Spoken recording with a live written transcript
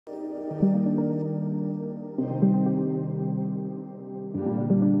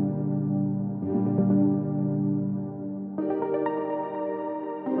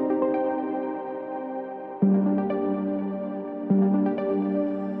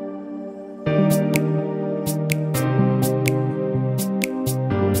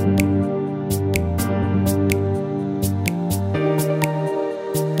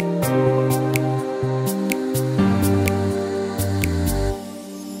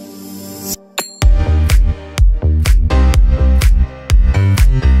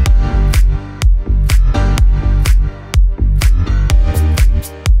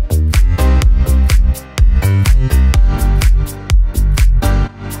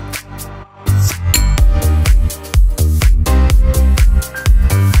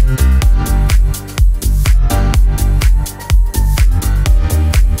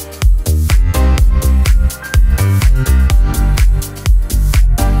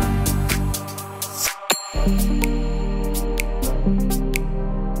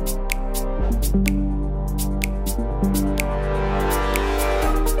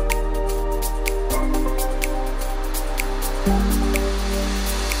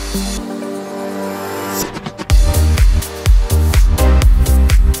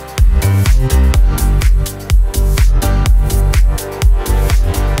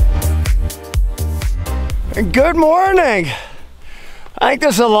Good morning. I think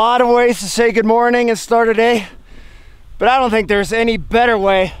there's a lot of ways to say good morning and start a day, but I don't think there's any better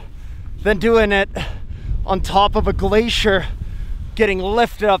way than doing it on top of a glacier, getting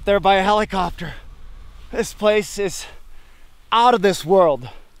lifted up there by a helicopter. This place is out of this world.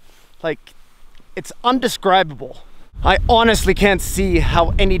 Like, it's undescribable. I honestly can't see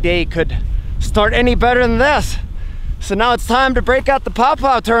how any day could start any better than this. So now it's time to break out the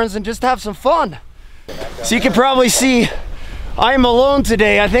pow-pow turns and just have some fun. So you can probably see I'm alone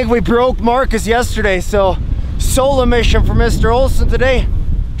today. I think we broke Marcus yesterday, so solo mission for Mr. Olsson today.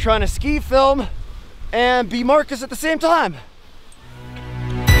 Trying to ski film and be Marcus at the same time.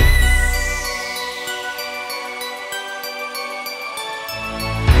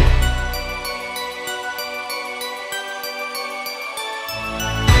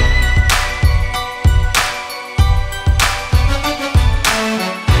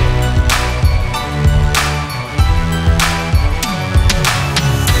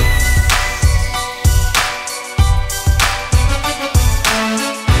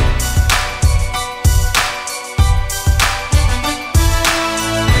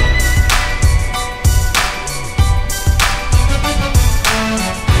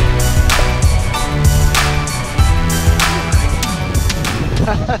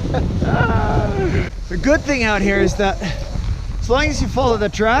 The good thing out here is that as long as you follow the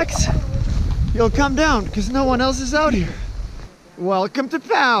tracks, you'll come down because no one else is out here. Welcome to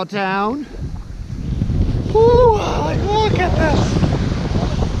Pow Town. Ooh, like, look at this.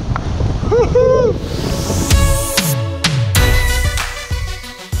 Woohoo!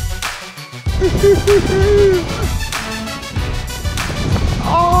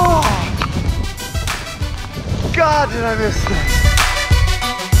 Oh! God, did I miss this?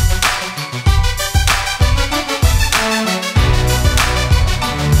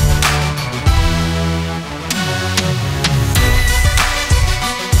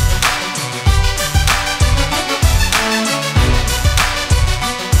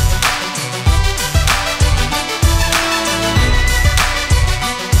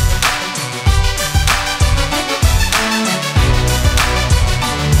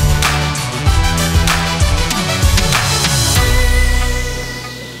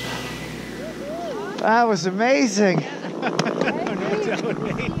 That was amazing.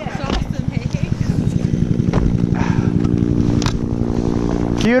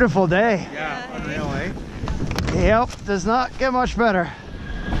 Beautiful day. Yeah, unreal, eh? Yep, does not get much better.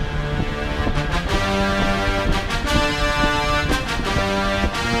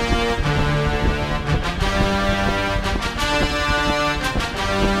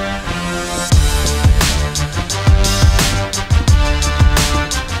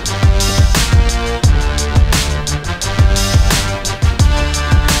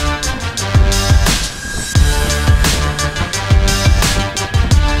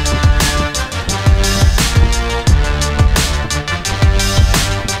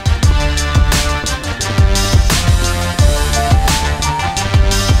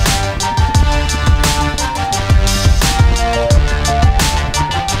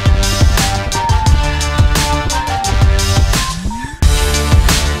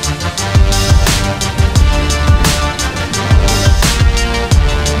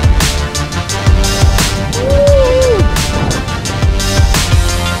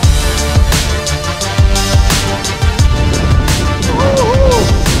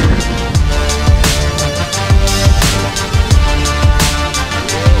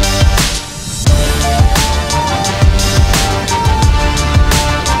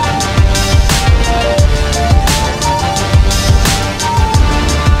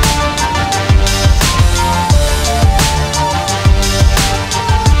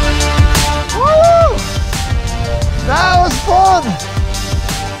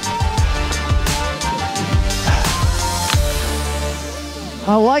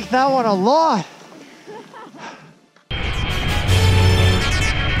 I like that one a lot.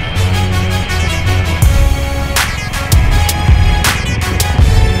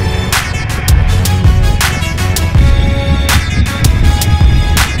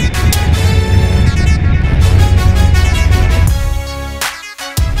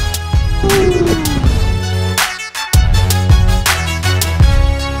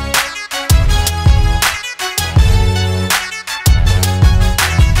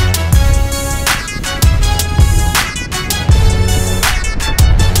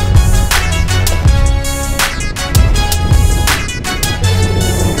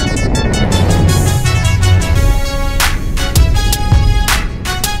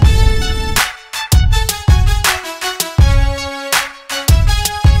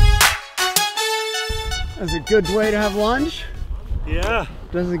 Good way to have lunch. Yeah.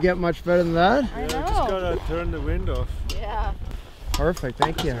 Doesn't get much better than that. I know. Just gotta turn the wind off. Yeah. Perfect,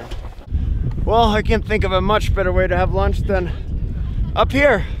 thank you. Well, I can't think of a much better way to have lunch than up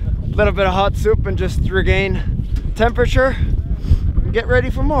here. A little bit of hot soup and just regain temperature. Get ready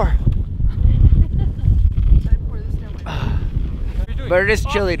for more. But it is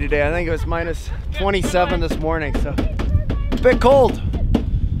chilly today. I think it was minus 27 this morning, so a bit cold.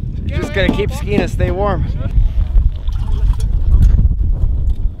 You just gotta keep skiing and stay warm.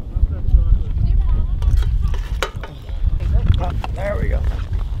 Oh, there we go.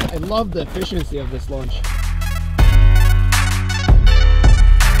 I love the efficiency of this launch.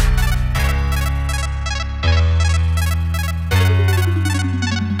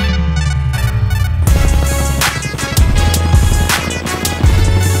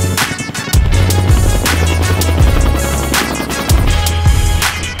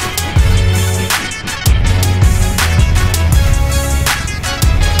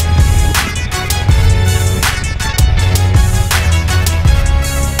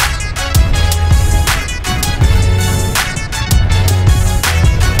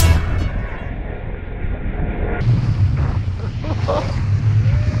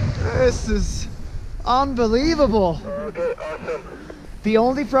 This is unbelievable. Okay, awesome. The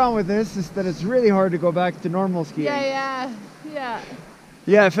only problem with this is that it's really hard to go back to normal skiing. Yeah.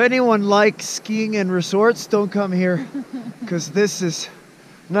 Yeah, if anyone likes skiing in resorts, don't come here because this is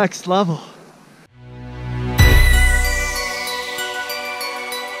next level.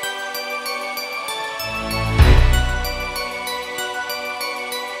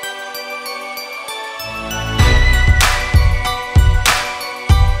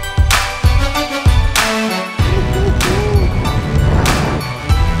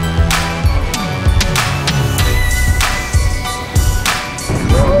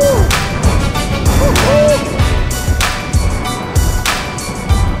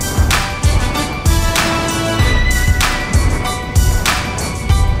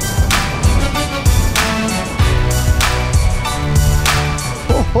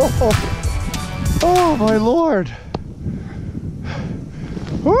 Oh my lord!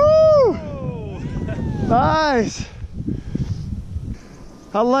 Woo! Nice!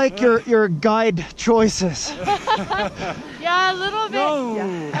 I like your guide choices. Yeah, a little bit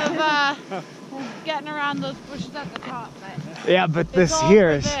of getting around those bushes at the top. But Yeah, but this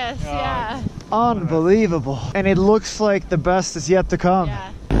here is yeah. unbelievable. And it looks like the best is yet to come.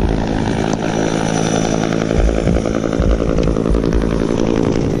 Yeah.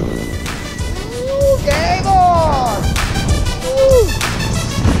 Game on! Woo!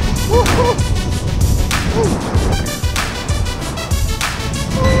 Woo-hoo! Woo!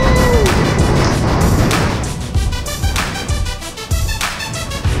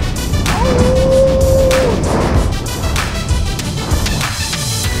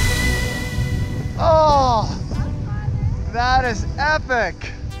 Oh, that is epic.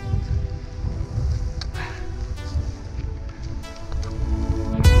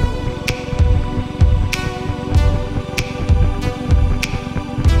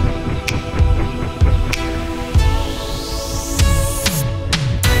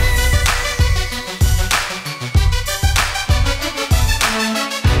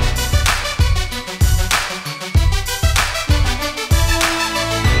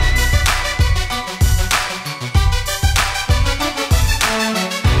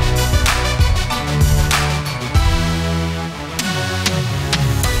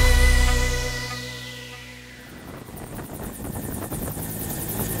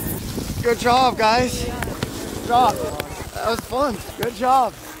 Good job, guys. Good job. That was fun. Good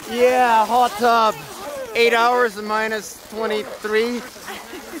job. Yeah, hot tub. 8 hours and minus 23.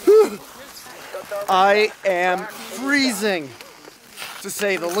 I am freezing, to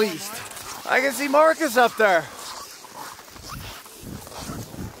say the least. I can see Marcus up there.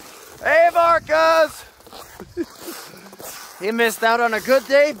 Hey, Marcus! He missed out on a good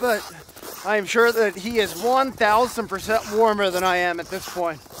day, but I'm sure that he is 1000% warmer than I am at this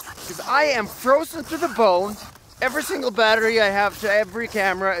point. Because I am frozen to the bone. Every single battery I have to every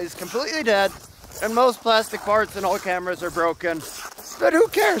camera is completely dead. And most plastic parts in all cameras are broken. But who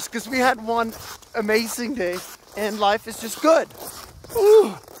cares? Because we had one amazing day and life is just good.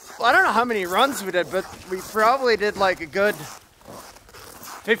 Ooh. Well, I don't know how many runs we did, but we probably did like a good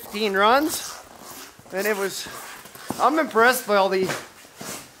 15 runs. And it was, I'm impressed by all the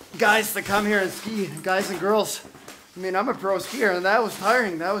guys that come here and ski, guys and girls. I mean, I'm a pro skier, and that was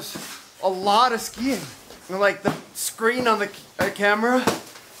tiring. That was a lot of skiing. And like the screen on the camera,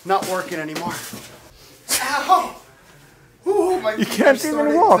 not working anymore. Ow! Ooh, my You can't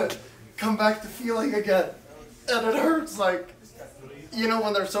even walk. Come back to feeling again. And it hurts like, you know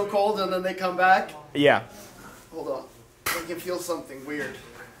when they're so cold and then they come back? Yeah. Hold on. I can feel something weird.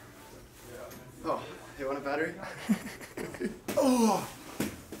 Oh, you want a battery? Oh.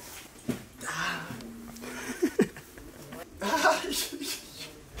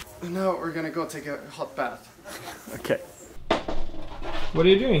 Now we're gonna go take a hot bath. Okay. What are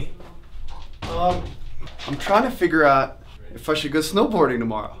you doing? I'm trying to figure out if I should go snowboarding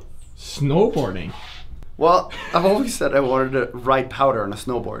tomorrow. Snowboarding? Well, I've always said I wanted to ride powder on a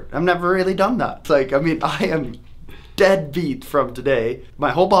snowboard. I've never really done that. Like, I mean, I am dead beat from today.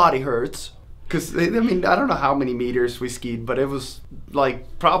 My whole body hurts. Because, I mean, I don't know how many meters we skied, but it was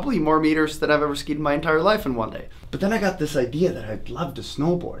like probably more meters than I've ever skied in my entire life in one day. But then I got this idea that I'd love to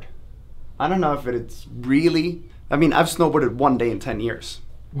snowboard. I don't know if it's really... I mean, I've snowboarded one day in 10 years.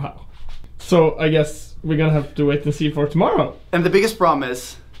 Wow. So I guess we're gonna have to wait and see for tomorrow. And the biggest problem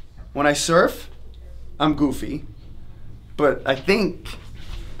is, when I surf, I'm goofy. But I think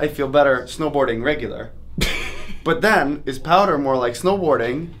I feel better snowboarding regular. But then, is powder more like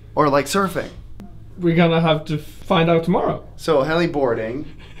snowboarding or like surfing? We're gonna have to find out tomorrow. So heliboarding,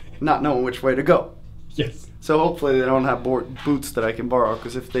 not knowing which way to go. Yes. So hopefully they don't have boots that I can borrow,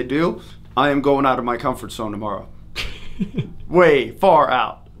 because if they do, I am going out of my comfort zone tomorrow. Way far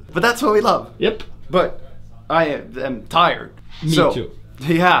out. But that's what we love. Yep. But I am tired. Me so, too.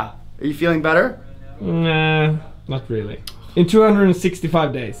 Yeah. Are you feeling better? Nah, not really. In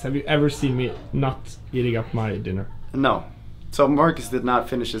 265 days, have you ever seen me not eating up my dinner? No. So Marcus did not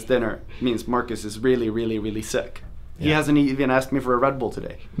finish his dinner. It means Marcus is really, really, really sick. He hasn't even asked me for a Red Bull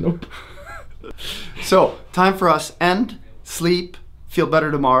today. Nope. So, time for us end, sleep, feel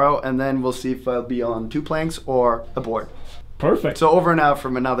better tomorrow, and then we'll see if I'll be on 2 planks or a board. Perfect. So over and out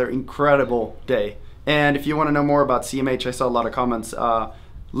from another incredible day. And if you want to know more about CMH, I saw a lot of comments.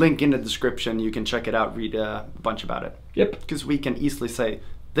 Link in the description. You can check it out, read a bunch about it. Yep. Because we can easily say,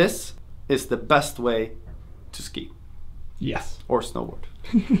 this is the best way to ski. Yes. Or snowboard.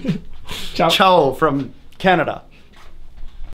 Ciao. Ciao from Canada.